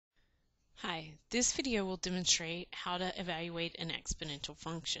Hi, this video will demonstrate how to evaluate an exponential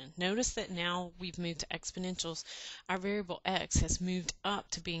function. Notice that now we've moved to exponentials. Our variable x has moved up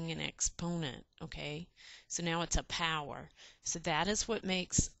to being an exponent, okay? So now it's a power. So that is what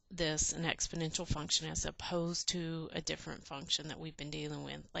makes this an exponential function as opposed to a different function that we've been dealing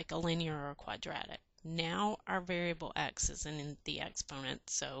with, like a linear or a quadratic. Now our variable x is in the exponent,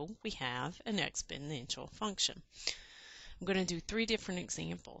 so we have an exponential function. I'm going to do 3 different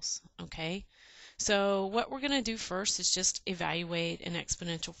examples, okay? So what we're going to do first is just evaluate an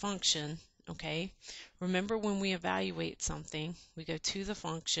exponential function, okay? Remember, when we evaluate something, we go to the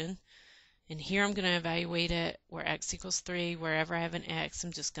function, and here I'm going to evaluate it where x equals 3. Wherever I have an x,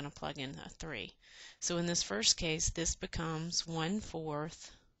 I'm just going to plug in a 3. So in this first case, this becomes 1/4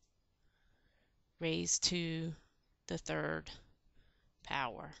 raised to the 3rd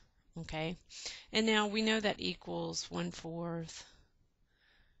power. Okay, and now we know that equals 1/4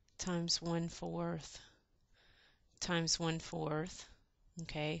 times 1/4 times 1/4.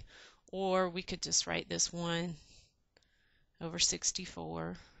 Okay, or we could just write this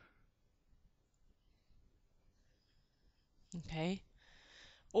 1/64. Okay,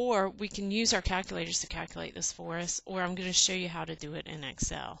 or we can use our calculators to calculate this for us, or I'm going to show you how to do it in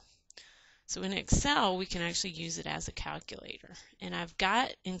Excel. So in Excel, we can actually use it as a calculator. And I've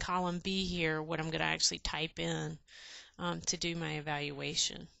got in column B here what I'm going to actually type in to do my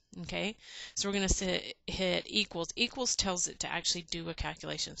evaluation. Okay, so we're going to hit equals. Equals tells it to actually do a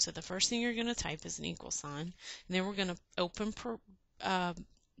calculation. So the first thing you're going to type is an equal sign. And then we're going to open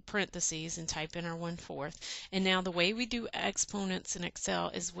parentheses and type in our 1/4. And now the way we do exponents in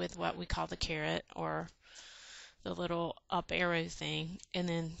Excel is with what we call the caret, or the little up arrow thing, and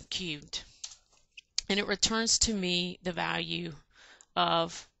then cubed. And it returns to me the value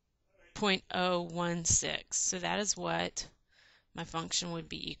of 0.016. So that is what my function would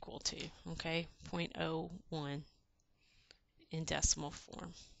be equal to, okay? 0.01 in decimal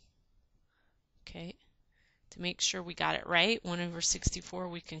form. Okay, to make sure we got it right, 1/64,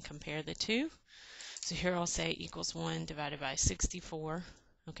 we can compare the two. So here I'll say equals 1 divided by 64.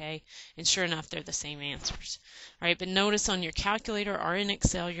 Okay, and sure enough, they're the same answers. All right, but notice on your calculator or in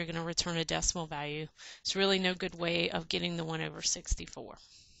Excel, you're going to return a decimal value. It's really no good way of getting the 1/64.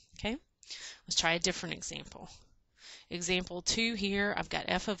 Okay, let's try a different example. Example 2 here, I've got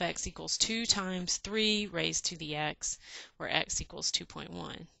f of x equals 2 times 3 raised to the x, where x equals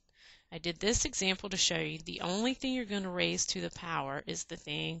 2.1. I did this example to show you the only thing you're going to raise to the power is the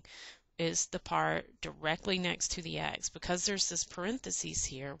part directly next to the x. Because there's this parentheses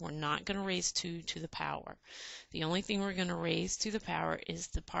here, we're not going to raise 2 to the power. The only thing we're going to raise to the power is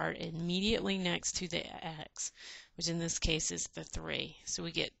the part immediately next to the x, which in this case is the 3. So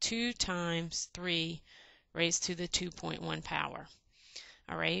we get 2 times 3 raised to the 2.1 power.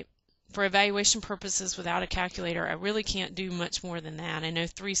 All right. For evaluation purposes without a calculator, I really can't do much more than that. I know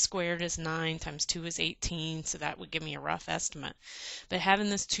 3 squared is 9 times 2 is 18, so that would give me a rough estimate. But having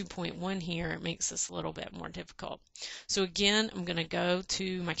this 2.1 here, it makes this a little bit more difficult. So again, I'm going to go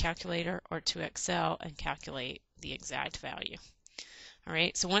to my calculator or to Excel and calculate the exact value. All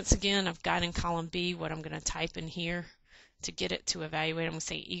right, so once again, I've got in column B what I'm going to type in here to get it to evaluate. I'm going to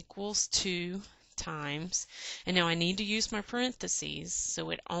say equals 2 times, and now I need to use my parentheses, so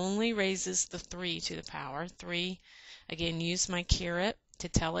it only raises the 3 to the power. 3, again, use my caret to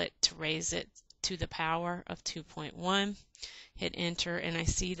tell it to raise it to the power of 2.1. Hit enter, and I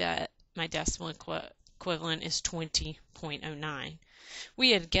see that my decimal equivalent is 20.09.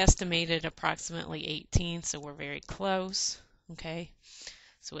 We had guesstimated approximately 18, so we're very close. Okay,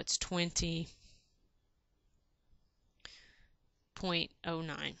 so it's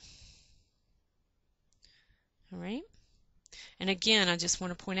 20.09. All right, and again, I just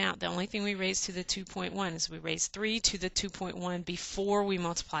want to point out the only thing we raise to the 2.1 is we raise 3 to the 2.1 before we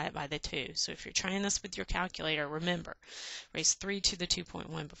multiply it by the 2. So if you're trying this with your calculator, remember, raise 3 to the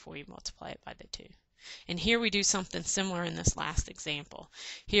 2.1 before you multiply it by the 2. And here we do something similar in this last example.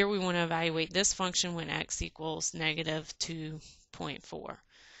 Here we want to evaluate this function when x equals negative 2.4.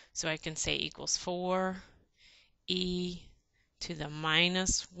 So I can say equals 4e to the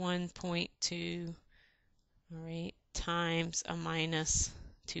minus 1.2, all right, times a minus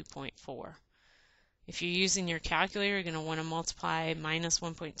 2.4. If you're using your calculator, you're going to want to multiply minus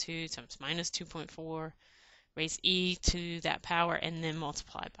 1.2 times minus 2.4, raise e to that power, and then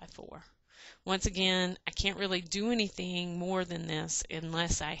multiply by 4. Once again, I can't really do anything more than this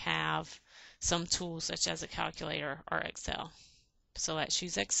unless I have some tools such as a calculator or Excel. So let's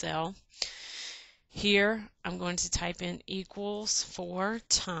use Excel. Here, I'm going to type in equals 4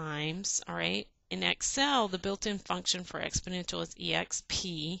 times, all right, in Excel, the built-in function for exponential is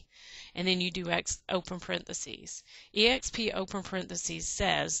exp, and then you do open parentheses. Exp open parentheses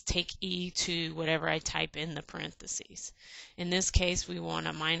says take e to whatever I type in the parentheses. In this case, we want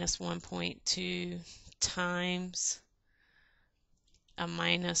a minus 1.2 times a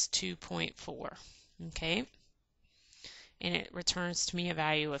minus 2.4. Okay? And it returns to me a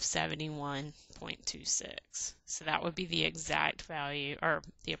value of 71.26. So that would be the exact value, or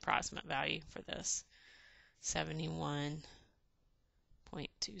the approximate value for this,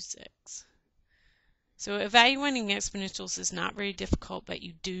 71.26. So evaluating exponentials is not very difficult, but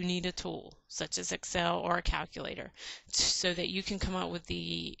you do need a tool, such as Excel or a calculator, so that you can come up with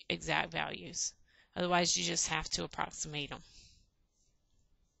the exact values. Otherwise, you just have to approximate them.